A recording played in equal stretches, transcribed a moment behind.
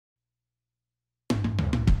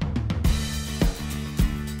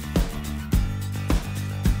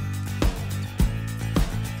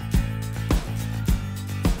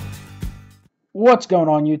What's going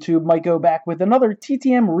on, YouTube? MikeO back with another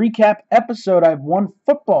TTM recap episode. I have one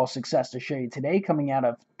football success to show you today, coming out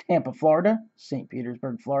of Tampa, Florida, St.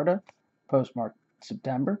 Petersburg, Florida, postmark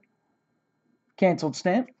September. Canceled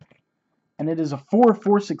stamp. And it is a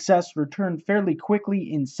 4-4 success returned fairly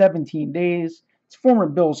quickly in 17 days. It's former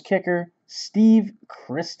Bills kicker, Steve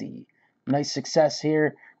Christie. Nice success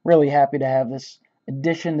here. Really happy to have this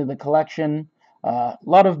addition to the collection. A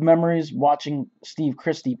lot of memories watching Steve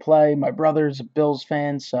Christie play. My brother's a Bills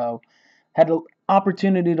fan, so had an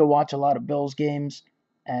opportunity to watch a lot of Bills games.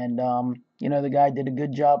 And, the guy did a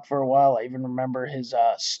good job for a while. I even remember his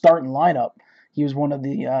starting lineup. He was one of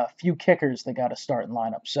the few kickers that got a starting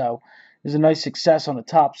lineup. So there's a nice success on the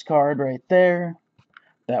Topps card right there.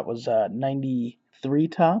 That was 93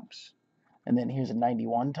 Topps. And then here's a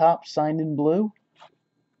 91 Topps signed in blue.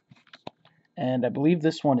 And I believe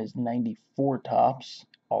this one is 94 Topps,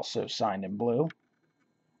 also signed in blue.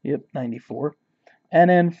 Yep, 94. And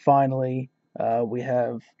then finally, we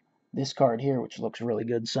have this card here, which looks really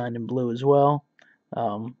good, signed in blue as well.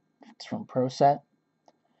 It's from ProSet.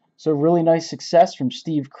 So really nice success from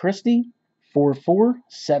Steve Christie. 4-4,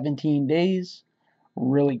 17 days.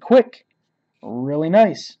 Really quick. Really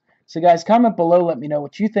nice. So guys, comment below. Let me know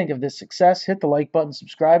what you think of this success. Hit the like button,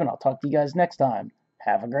 subscribe, and I'll talk to you guys next time.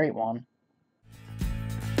 Have a great one.